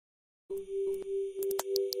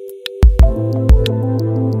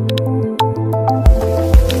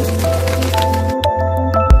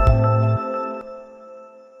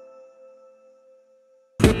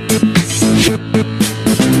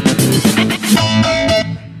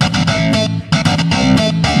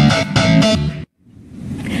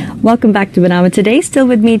Welcome back to Bernama. Today, still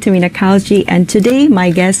with me, Tamina Kauji, and today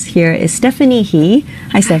my guest here is Stephanie He.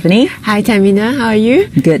 Hi, Stephanie. Hi, Tamina. How are you?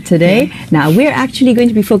 Good today. Now, we're actually going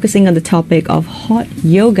to be focusing on the topic of hot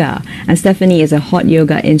yoga, and Stephanie is a hot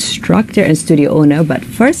yoga instructor and studio owner. But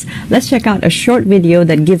first, let's check out a short video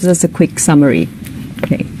that gives us a quick summary.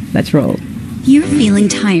 Okay, let's roll. You're feeling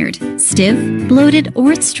tired, stiff, bloated,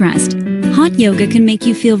 or stressed. Hot yoga can make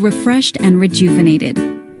you feel refreshed and rejuvenated.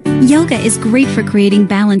 Yoga is great for creating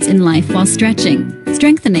balance in life while stretching,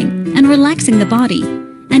 strengthening, and relaxing the body.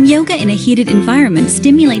 And yoga in a heated environment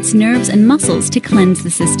stimulates nerves and muscles to cleanse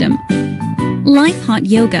the system. Life Hot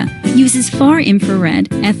Yoga uses far infrared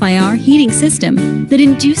 (FIR) heating system that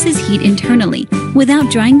induces heat internally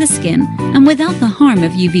without drying the skin and without the harm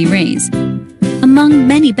of UV rays. Among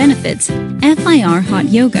many benefits, FIR Hot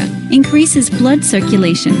Yoga increases blood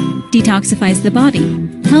circulation, detoxifies the body,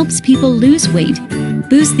 helps people lose weight,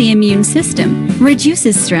 boosts the immune system,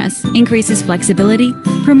 reduces stress, increases flexibility,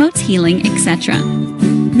 promotes healing, etc.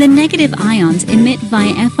 The negative ions emit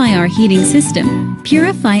via FIR heating system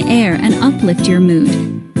purify air and uplift your mood.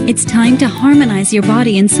 It's time to harmonize your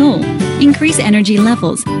body and soul, increase energy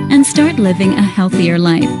levels, and start living a healthier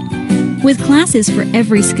life. With classes for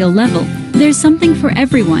every skill level, there's something for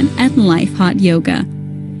everyone at Life Hot Yoga.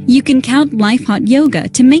 You can count Life Hot Yoga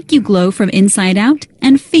to make you glow from inside out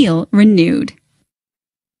and feel renewed.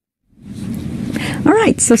 All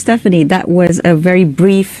right, so Stephanie, that was a very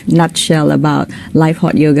brief nutshell about Life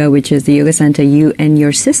Hot Yoga, which is the yoga center you and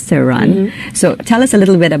your sister run. So tell us a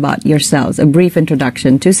little bit about yourselves, a brief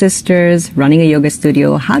introduction. Two sisters, running a yoga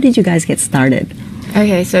studio. How did you guys get started?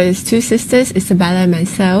 Okay, so it's two sisters, Isabella and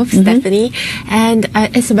myself, Stephanie. And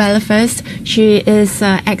Isabella first, she is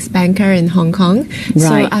an ex-banker in Hong Kong. Right.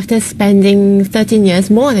 So after spending 13 years,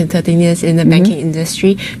 more than 13 years in the banking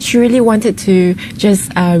industry, she really wanted to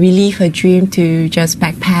just relieve her dream to just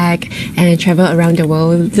backpack and travel around the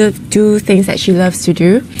world, do things that she loves to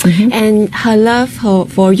do. And her love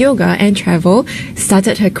for yoga and travel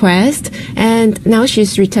started her quest, and now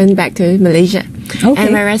she's returned back to Malaysia. Okay.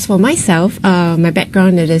 And whereas for myself, my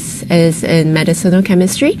background is in medicinal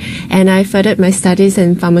chemistry, and I furthered my studies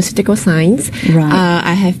in pharmaceutical science. Right.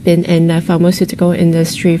 I have been in the pharmaceutical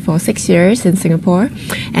industry for 6 years in Singapore,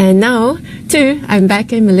 and now too I'm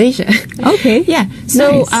back in Malaysia. Okay. Yeah.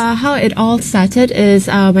 So Nice. how it all started is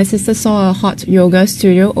my sister saw a hot yoga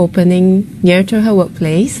studio opening near to her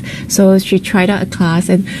workplace, so she tried out a class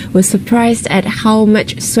and was surprised at how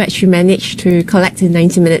much sweat she managed to collect in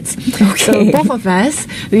 90 minutes. Okay. So both of us,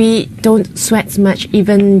 we don't sweat much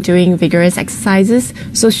even doing vigorous exercises,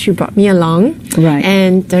 so she brought me along. Right.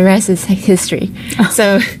 And the rest is history.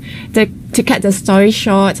 So to cut the story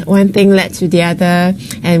short, one thing led to the other,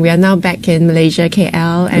 and we are now back in Malaysia,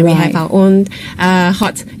 KL, and we have our own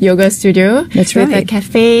hot yoga studio. That's with right. a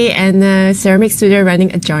cafe and a ceramic studio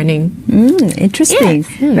running adjoining. Interesting. Yes.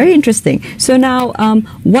 Very interesting. So now,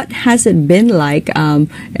 what has it been like,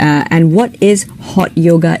 and what is hot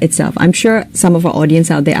yoga itself? I'm sure some of our audience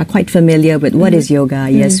out there are quite familiar with what is yoga.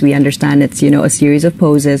 Yes, we understand it's, a series of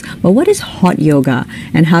poses, but what is hot yoga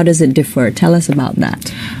and how does it differ? Tell us about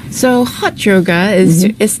that. So hot yoga is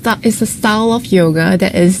a style of yoga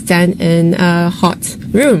that is done in a hot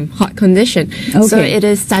room, hot condition. Okay. So it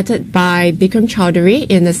is started by Bikram Chowdhury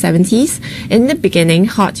in the 70s. In the beginning,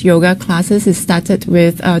 hot yoga classes is started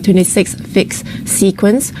with 26 fixed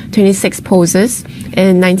sequence, 26 poses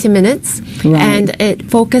in 90 minutes. Right. And it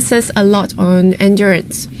focuses a lot on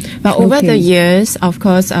endurance. But over the years, of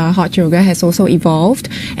course, hot yoga has also evolved,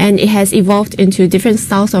 and it has evolved into different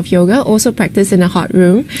styles of yoga, also practiced in a hot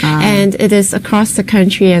room. And it is across the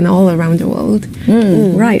country and all around the world.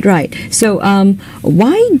 Right. So,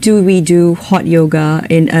 why do we do hot yoga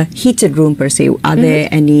in a heated room per se? Are there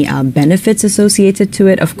any benefits associated to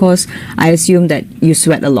it? Of course, I assume that you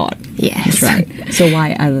sweat a lot. Yes. Right. So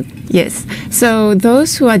why are Yes. So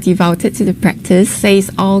those who are devoted to the practice says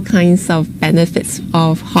all kinds of benefits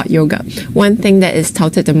of hot yoga. One thing that is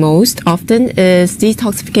touted the most often is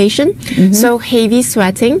detoxification. So heavy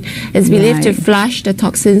sweating is believed to flush the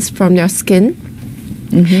toxins from your skin.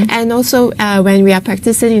 And also, when we are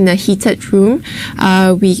practicing in a heated room,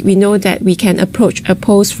 we know that we can approach a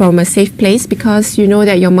pose from a safe place because you know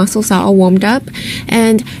that your muscles are all warmed up,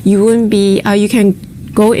 and you won't be. You can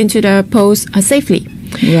go into the pose safely.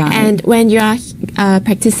 Right. And when you are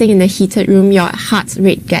practicing in a heated room, your heart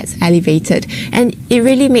rate gets elevated, and it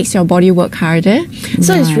really makes your body work harder.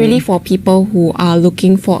 So it's really for people who are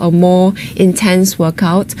looking for a more intense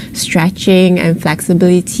workout, stretching and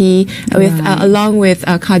flexibility, along with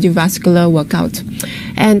a cardiovascular workout.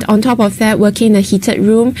 And on top of that, working in a heated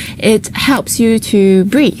room, it helps you to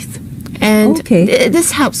breathe. And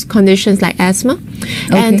this helps conditions like asthma,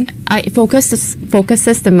 and it focuses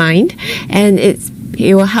the mind, and it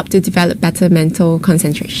will help to develop better mental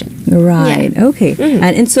concentration. Right. Yeah. Okay.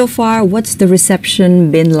 And insofar, what's the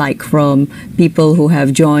reception been like from people who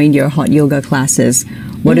have joined your hot yoga classes?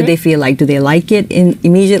 What do they feel like? Do they like it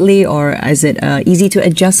immediately, or is it easy to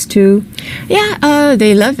adjust to? Yeah,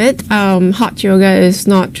 they love it. Hot yoga is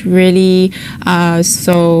not really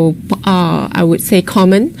so, I would say,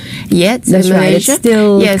 common yet in Malaysia. Right. It's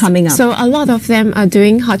still coming up. So a lot of them are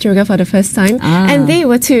doing hot yoga for the first time. And they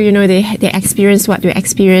were too, you know, they experienced what we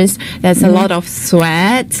experienced. There's a lot of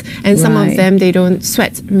sweat, and some of them, they don't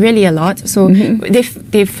sweat really a lot. So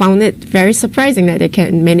they found it very surprising that they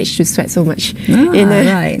can manage to sweat so much in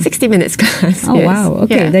a 60 minutes class. Oh, wow.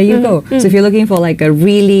 Okay, there you go. So if you're looking for like a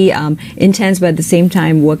really intense but at the same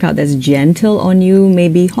time workout that's gentle on you,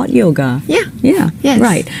 maybe hot yoga. Yeah.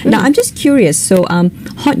 Right. Now, I'm just curious. So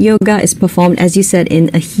hot yoga is performed, as you said,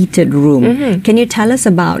 in a heated room. Can you tell us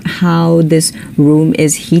about how this room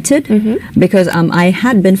is heated? Because I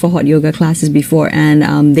had been for hot yoga classes before,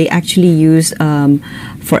 and they actually use,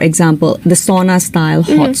 for example, the sauna style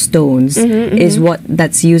hot stones. Is what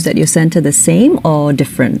that's used at your center the same or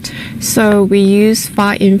different? So we use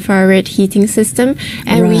far infrared heating system,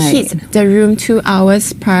 and we heat the room 2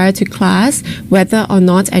 hours prior to class, whether or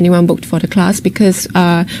not anyone booked for the class, because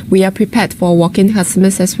we are prepared for walk-in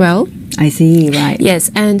customers as well. I see, right.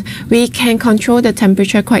 Yes, and we can control the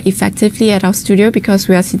temperature quite effectively at our studio because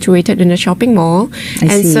we are situated in a shopping mall.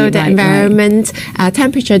 So the environment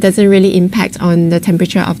temperature doesn't really impact on the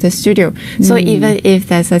temperature of the studio. So even if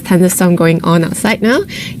there's a thunderstorm going on outside now,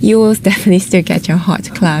 you will definitely still get your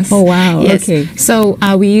hot class. Oh, wow. Yes. Okay. So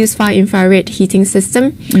we use far infrared heating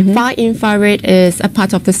system. Far infrared is a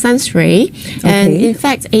part of the sun's ray. And in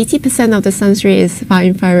fact, 80% of the sun's ray is far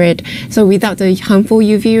infrared. So without the harmful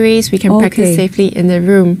UV rays, we can practice safely in the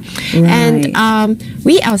room. And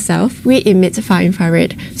we ourselves, we emit far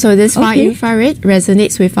infrared. So this far infrared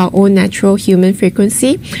resonates with our own natural human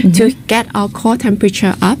frequency to get our core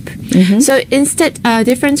temperature up. So instead,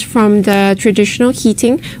 different from the traditional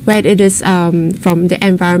heating, where it is from the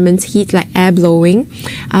environment's heat, like air blowing,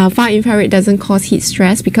 far infrared doesn't cause heat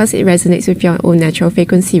stress because it resonates with your own natural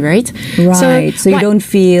frequency, right? Right. So you don't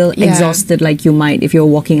feel exhausted like you might if you're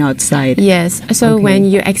walking outside. Yes. So when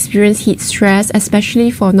you experience heat stress, especially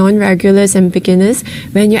for non-regulars and beginners,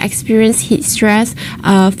 when you experience heat stress,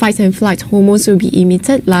 fight and flight hormones will be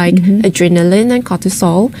emitted like adrenaline and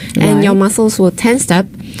cortisol, and your muscles will tense up,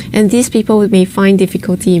 and these people may find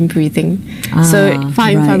difficulty in breathing. So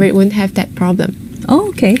far infrared won't have that problem. Oh,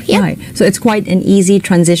 okay. Right. So it's quite an easy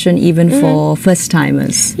transition even for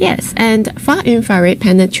first-timers. Yes, and far infrared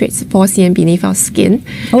penetrates 4 cm beneath our skin.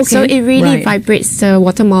 So it really vibrates the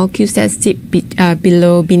water molecules that's deep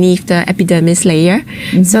beneath the epidermis layer.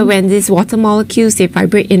 So when these water molecules, they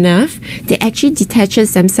vibrate enough, they actually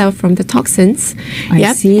detaches themselves from the toxins.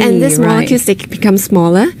 I see. And these molecules, they become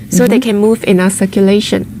smaller, so they can move in our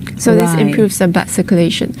circulation. So this improves the blood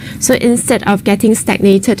circulation. So instead of getting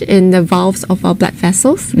stagnated in the valves of our blood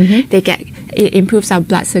vessels, it improves our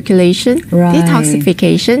blood circulation,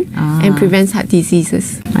 detoxification, and prevents heart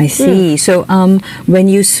diseases. I see. So when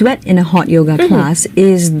you sweat in a hot yoga class,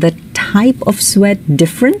 is the type of sweat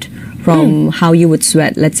different from how you would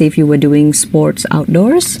sweat, let's say, if you were doing sports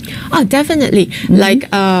outdoors? Oh, definitely. Like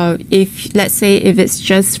if, let's say, if it's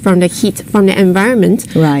just from the heat from the environment,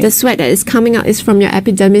 the sweat that is coming out is from your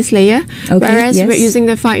epidermis layer, whereas we're using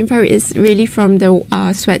the far infrared is really from the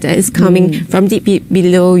sweat that is coming from deep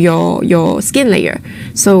below your skin layer.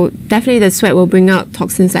 So definitely the sweat will bring out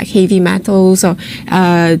toxins like heavy metals, or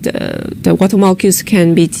the water molecules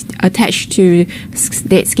can be attached to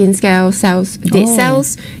dead skin cells, dead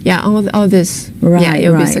cells. All this.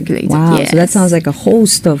 It'll be circulated. Wow. So that sounds like a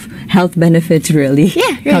host of health benefits really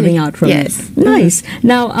coming out from it. Nice.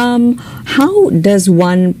 Now, how does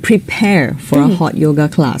one prepare for a hot yoga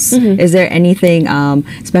class? Is there anything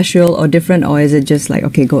special or different, or is it just like,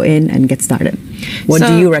 okay, go in and get started? What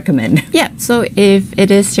do you recommend? So if it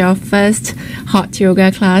is your first hot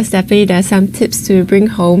yoga class, definitely there's some tips to bring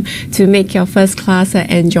home to make your first class an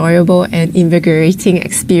enjoyable and invigorating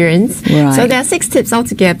experience. So there are 6 tips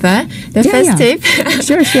altogether. share the first tip.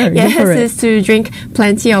 Sure. Yes, Go for it. is to drink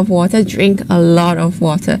plenty of water. Drink a lot of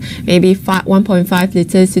water, maybe 1.5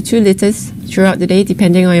 liters to 2 liters throughout the day,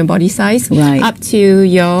 depending on your body size, Right. up to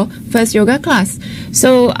your first yoga class.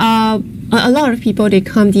 So a lot of people, they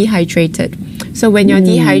come dehydrated. So when you're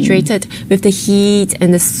dehydrated with the heat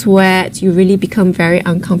and the sweat, you really become very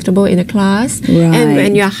uncomfortable in a class. Right. And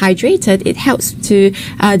when you're hydrated, it helps to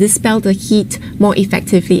dispel the heat more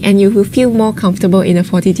effectively, and you will feel more comfortable in a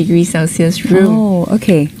 40 degrees Celsius room. Oh,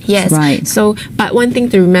 okay. Yes. Right. So, but one thing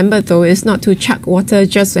to remember though is not to chug water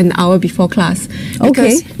just an hour before class.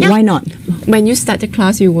 Okay. Why not? When you start the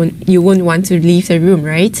class, you won't want to leave the room,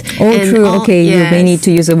 right? Oh, true. Okay, you may need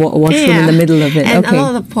to use a washroom in the middle of it. And okay. a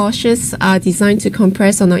lot of postures are designed to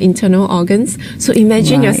compress on our internal organs. So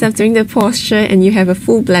imagine Right. yourself doing the posture and you have a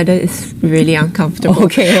full bladder. It's really uncomfortable.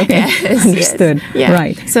 Okay. Yes, Understood. yes. Yeah.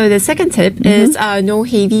 Right. So the second tip is no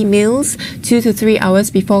heavy meals 2 to 3 hours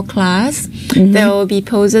before class. There will be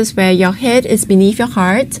poses where your head is beneath your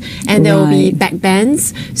heart, and there will be Right. back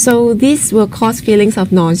bends. So this will cause feelings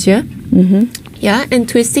of nausea. Yeah, and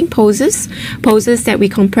twisting poses that we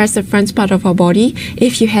compress the front part of our body.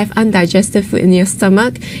 If you have undigested food in your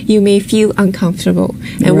stomach, you may feel uncomfortable.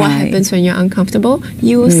 And what Right. happens when you're uncomfortable?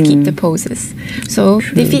 You will skip the poses. So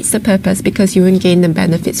defeats the purpose, because you won't gain the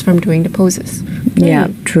benefits from doing the poses. Yeah,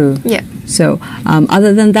 true. Yeah. So,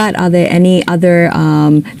 other than that, are there any other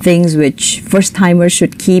things which first-timers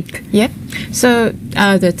should keep? Yep. So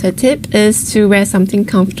the third tip is to wear something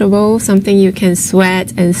comfortable, something you can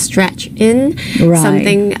sweat and stretch in, Right.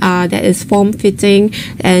 something that is form-fitting,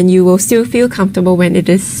 and you will still feel comfortable when it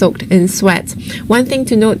is soaked in sweat. One thing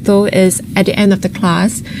to note though is at the end of the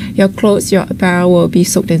class, your clothes, your apparel will be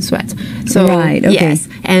soaked in sweat. So Right, okay. yes,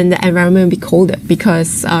 and the environment will be colder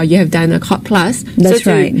because you have done a hot class. That's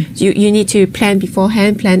so right. You need to plan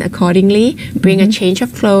beforehand, plan accordingly, bring a change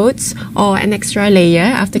of clothes or an extra layer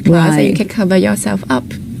after class, and you Right. can cover yourself up.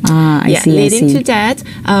 I see. Leading to that,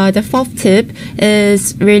 the fourth tip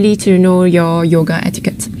is really to know your yoga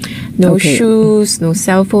etiquette. No Okay. shoes, no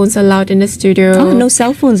cell phones allowed in the studio. Oh, no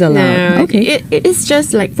cell phones allowed. No, Okay. it's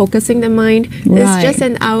just like focusing the mind. Right. It's just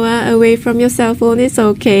an hour away from your cell phone. It's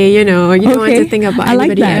okay, you know. You don't want to think about I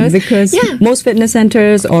like anybody that else. because Yeah. most fitness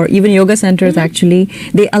centers or even yoga centers actually,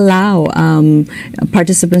 they allow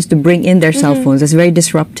participants to bring in their cell phones. It's very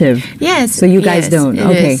disruptive. Yes. So you guys yes, don't. It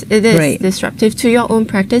Okay, is. It is great. disruptive to your own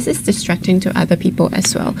practice. It's distracting to other people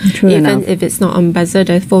as well. True Even enough. if it's not on buzzer,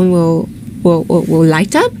 the phone will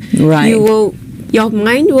light up. Right. Your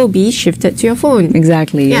mind will be shifted to your phone.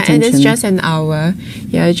 Exactly. Yeah, and it's attention. just an hour.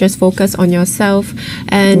 Yeah, just focus on yourself,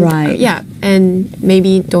 and Right. and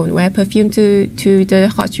maybe don't wear perfume to the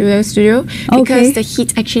hot yoga studio because Okay. the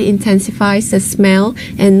heat actually intensifies the smell,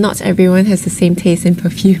 and not everyone has the same taste in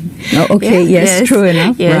perfume. Oh, okay. Yes, true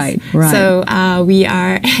enough. Yes. Right. So we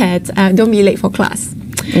are at. Don't be late for class.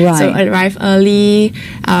 Right. So arrive early,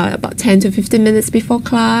 about 10 to 15 minutes before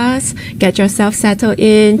class. Get yourself settled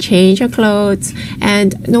in, change your clothes,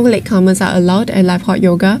 and no latecomers are allowed at live hot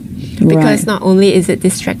yoga. Because Right. not only is it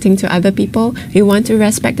distracting to other people, we want to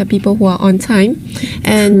respect the people who are on time.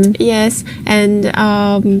 And yes, and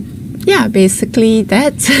basically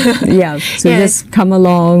that's Yeah. So Yes. just come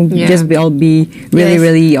along. Yeah. Just be really, Yes.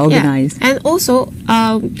 really Yeah. organized. And also,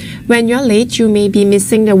 when you're late, you may be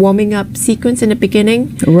missing the warming up sequence in the beginning.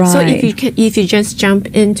 So Right. if you just jump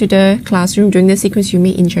into the classroom during the sequence, you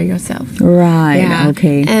may injure yourself. Right. Yeah.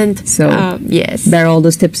 Okay. And so yes. bear all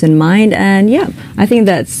those tips in mind, and yeah, I think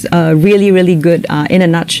that's really, really good in a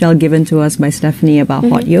nutshell given to us by Stephanie about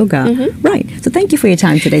hot yoga. Right. So thank you for your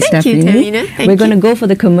time today, Thank you, Stephanie. Tamina. Thank We're going to you. go for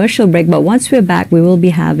the commercial break, but once we're back, we will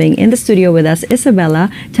be having in the studio with us Isabella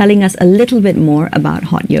telling us a little bit more about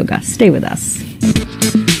hot yoga. Stay with us.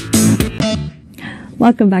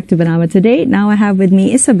 Welcome back to Bernama Today. Now I have with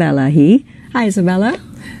me Isabella. Hi, Isabella.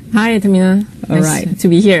 Hi, Tamina. All Nice right. to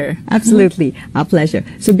be here. Absolutely. Our pleasure.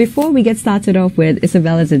 So before we get started off with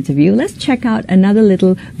Isabella's interview, let's check out another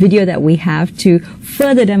little video that we have to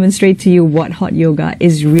further demonstrate to you what hot yoga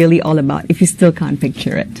is really all about if you still can't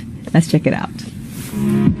picture it. Let's check it out.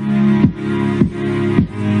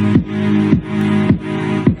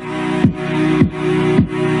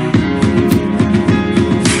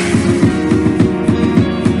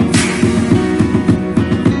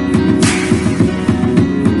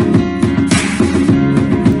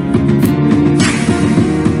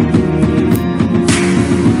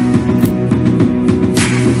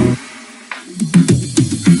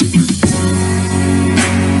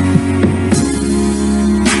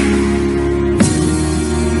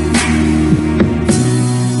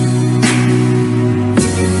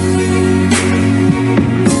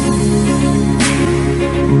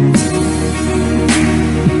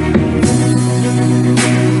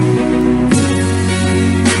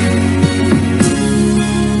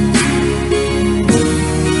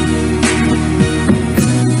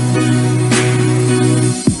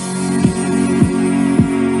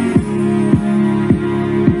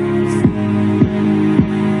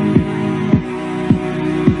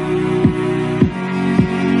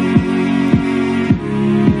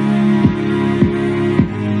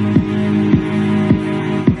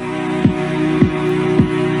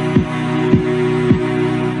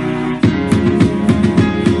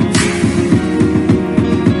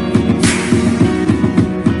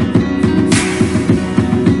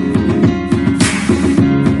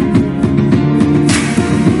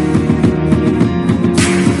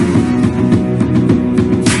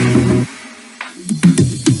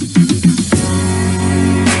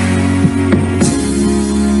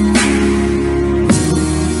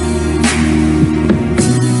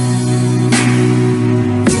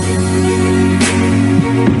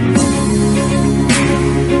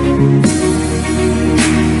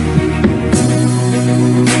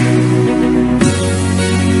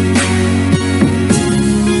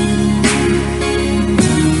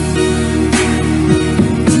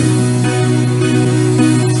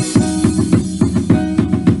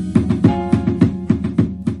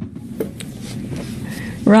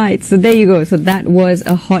 Right. So there you go. So that was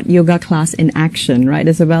a hot yoga class in action, right,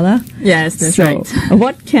 Isabella? Yes, that's right.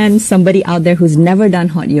 What can somebody out there who's never done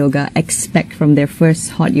hot yoga expect from their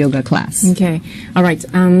first hot yoga class? Okay. All right.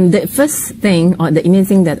 The first thing, or the immediate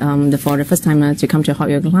thing that for the first timer to come to a hot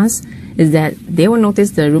yoga class is that they will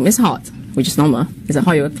notice the room is hot, which is normal. It's a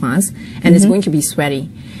hot yoga class, and it's going to be sweaty.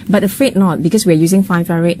 But afraid not, because we're using 5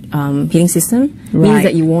 infrared heating system, means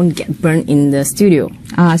that you won't get burnt in the studio.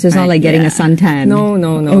 So it's not like getting a suntan. No.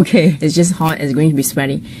 Okay. It's just hot. It's going to be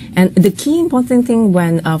sweaty. And the key important thing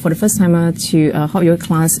when for the first timer to a hot yoga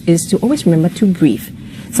class is to always remember to breathe.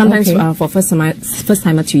 Sometimes for first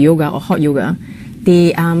timer to yoga or hot yoga,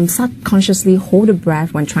 they subconsciously hold the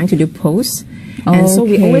breath when trying to do pose. And so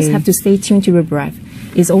we always have to stay tuned to the breath.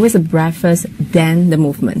 It's always the breath first, then the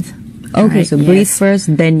movement. Okay, right? so breathe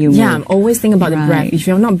first, then you move. Yeah, always think about the breath. If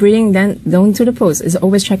you're not breathing, then don't do the pose. It's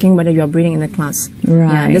always checking whether you are breathing in the class.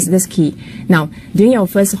 Right. Yeah, that's key. Now, during your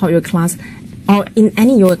first hot yoga class, or in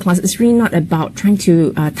any yoga class, it's really not about trying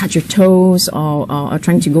to touch your toes or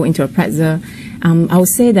trying to go into a pretzel. I would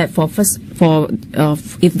say that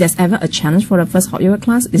if there's ever a challenge for the first hot yoga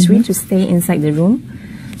class, it's really to stay inside the room.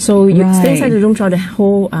 So you stay inside the room throughout the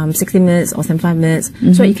whole 60 minutes or 75 minutes,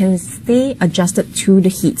 so you can stay adjusted to the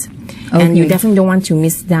heat. And you definitely don't want to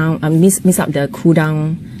miss out the cool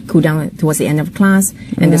down towards the end of class,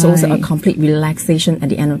 and there's also a complete relaxation at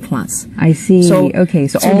the end of class. I see. So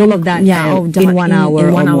all of that in 1 hour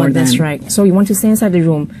in 1 or hour, more that's than. right. So you want to stay inside the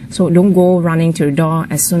room, so don't go running to the door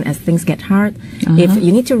as soon as things get hard. If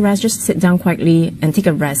you need to rest, just sit down quietly and take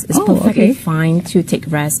a rest. It's perfectly fine to take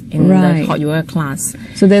rest in the hot yoga class.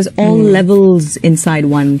 So there's all levels inside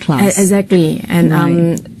one class. Exactly. And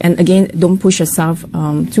and again, don't push yourself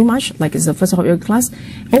too much, like it's the first hot yoga class.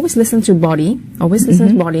 Always listen to body,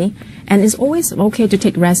 and it's always okay to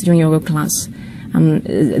take rest during yoga class.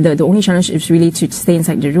 The only challenge is really to stay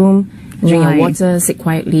inside the room, drink your water, sit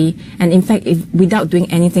quietly. And in fact, if without doing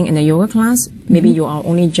anything in the yoga class, maybe you are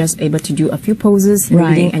only just able to do a few poses,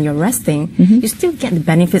 reading, and you're resting, you still get the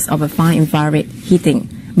benefits of a 5 infrared heating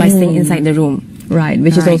by staying inside the room. Right,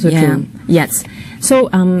 which is also true. Yes. So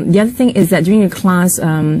the other thing is that during the class,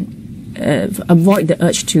 avoid the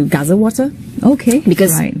urge to guzzle water. Okay.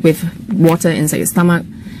 Because with water inside your stomach,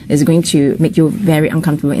 it's going to make you very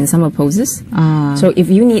uncomfortable in some poses. So if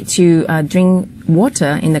you need to drink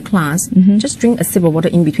water in the class, just drink a sip of water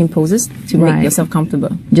in between poses to make yourself comfortable.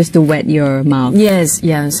 Just to wet your mouth. Yes,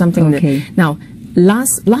 something. Now,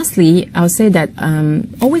 lastly, I'll say that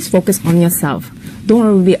always focus on yourself.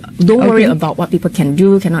 Don't worry about what people can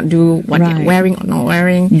do, cannot do, what they're wearing or not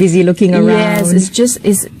wearing. Busy looking around. Yes,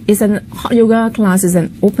 it's an hot yoga class. Is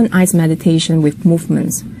an open eyes meditation with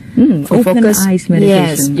movements. Open eyes meditation.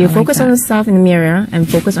 Yes, you focus on yourself in the mirror and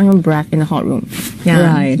focus on your breath in the hot room.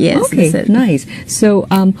 Yeah. Right. Yes. Okay. Nice. So,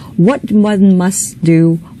 what one must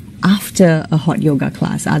do after a hot yoga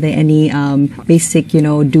class? Are there any basic,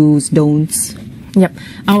 do's, don'ts? Yep.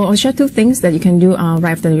 I'll share 2 things that you can do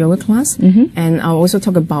right after the yoga class, and I'll also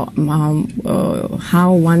talk about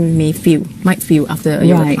how one might feel after a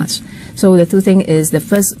yoga class. So the 2 things is the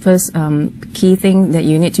first key thing that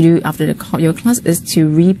you need to do after the hot yoga class is to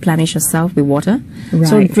replenish yourself with water.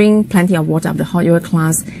 So drink plenty of water after the hot yoga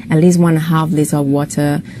class, at least 1.5 liters of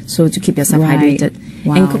water, so to keep yourself hydrated.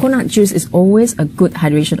 And coconut juice is always a good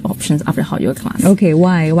hydration option after hot yoga class. Okay,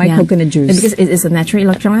 why? Why coconut juice? Because it is a natural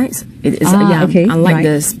electrolyte. It is unlike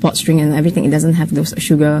the sports drink and everything, it doesn't have those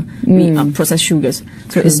sugar, processed sugars.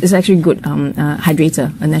 So it's actually good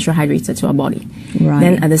hydrator, a natural hydrator to our body.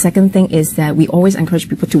 Then the second thing is that we always encourage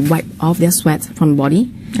people to wipe off their sweat from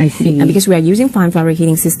body. I see. Because we are using 5 infrared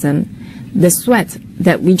heating system, the sweat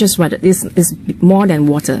that we just sweated is more than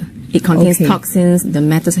water. It contains toxins, the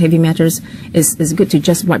metals, heavy metals. It's good to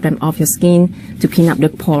just wipe them off your skin to clean up the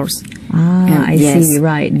pores. I see,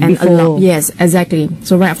 right. And yes, exactly.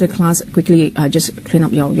 So right after class, quickly just clean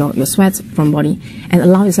up your sweat from body and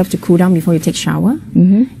allow yourself to cool down before you take shower.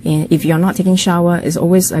 And if you're not taking shower, it's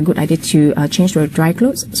always a good idea to change to dry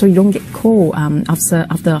clothes so you don't get cold after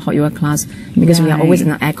hot yoga class, because we are always in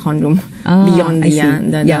an aircon room beyond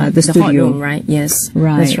the hot room, right? Yes,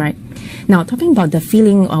 that's right. Now, talking about the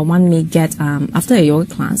feeling one may get after a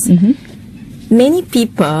yoga class, many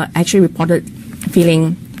people actually reported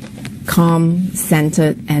feeling calm,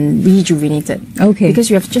 centered, and rejuvenated. Okay. Because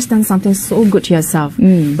you have just done something so good to yourself.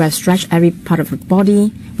 We have stretched every part of the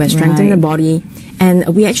body, we have strengthened the body, and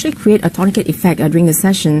we actually create a tourniquet effect during the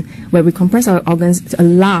session where we compress our organs to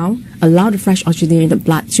allow allow the fresh oxygenated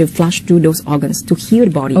blood to flush through those organs to heal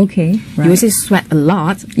the body. Okay, right. You also sweat a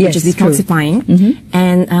lot, Yes, which is detoxifying,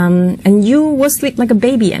 and you will sleep like a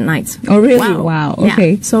baby at night. Oh, really? Wow. Yeah.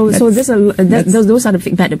 Okay. So those are the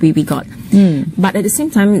feedback that we got. But at the same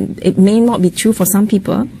time, it may not be true for some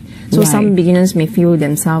people. So some Right. beginners may feel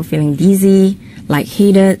themselves feeling dizzy,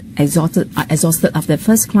 lightheaded, exhausted after the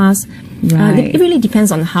first class. Right. It really depends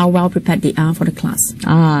on how well prepared they are for the class.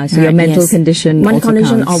 So your mental condition Mental also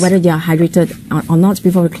condition counts. or whether they are hydrated or not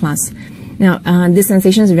before the class. Now, this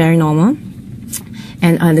sensation is very normal.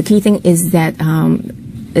 And the key thing is that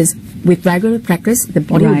is with regular practice, the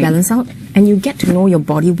body will Right. balance out and you get to know your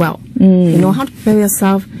body well. You know how to prepare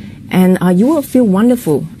yourself, and you will feel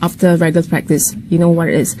wonderful after regular practice. You know what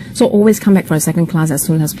it is. So always come back for a second class as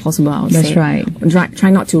soon as possible, I would That's say. right. Try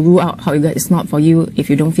not to rule out hot yoga. It's not for you if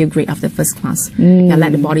you don't feel great after first class. Yeah,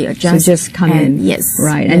 let the body adjust. So just come in. Yes.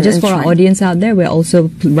 Right. And just for our try. audience out there, we're also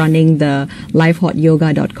running the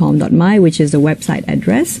livehotyoga.com.my, which is the website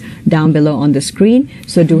address down below on the screen.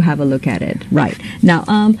 So do have a look at it. Right. Now,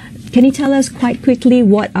 can you tell us quite quickly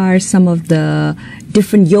what are some of the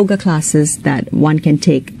different yoga classes that one can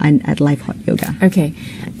take at Live Hot Yoga? Okay.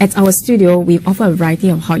 At our studio, we offer a variety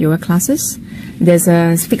of hot yoga classes. There's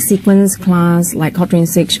a fixed sequence class like Hot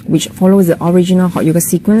 26, which follows the original hot yoga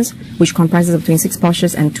sequence, which comprises of 26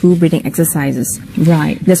 postures and 2 breathing exercises.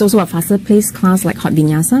 Right. There's also a faster pace class like Hot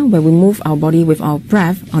Vinyasa, where we move our body with our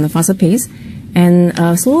breath on a faster pace. And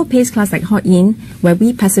a slower pace class like Hot Yin, where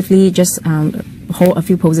we passively just hold a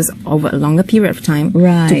few poses over a longer period of time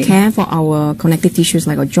Right. to care for our connective tissues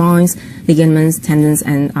like our joints, ligaments, tendons,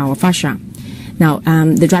 and our fascia. Now,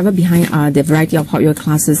 the driver behind the variety of hot yoga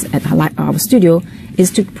classes at our studio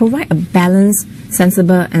is to provide a balanced,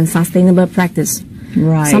 sensible, and sustainable practice.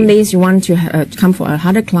 Right. Some days you want to come for a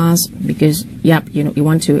harder class because, you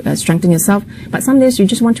want to strengthen yourself. But some days you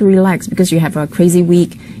just want to relax because you have a crazy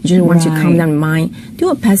week. You just want to calm down your mind. Do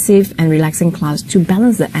a passive and relaxing class to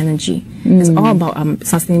balance the energy. It's all about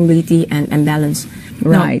sustainability and balance.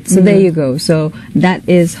 Right. So there you go. So that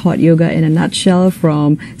is hot yoga in a nutshell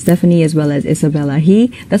from Stephanie as well as Isabella He.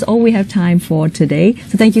 That's all we have time for today.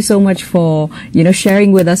 So thank you so much for,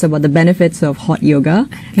 sharing with us about the benefits of hot yoga.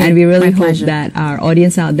 Okay, and we really my hope pleasure. that our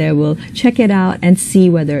audience out there will check it out and see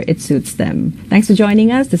whether it suits them. Thanks for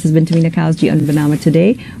joining us. This has been Tamina Kausji on Bernama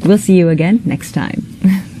Today. We'll see you again next time.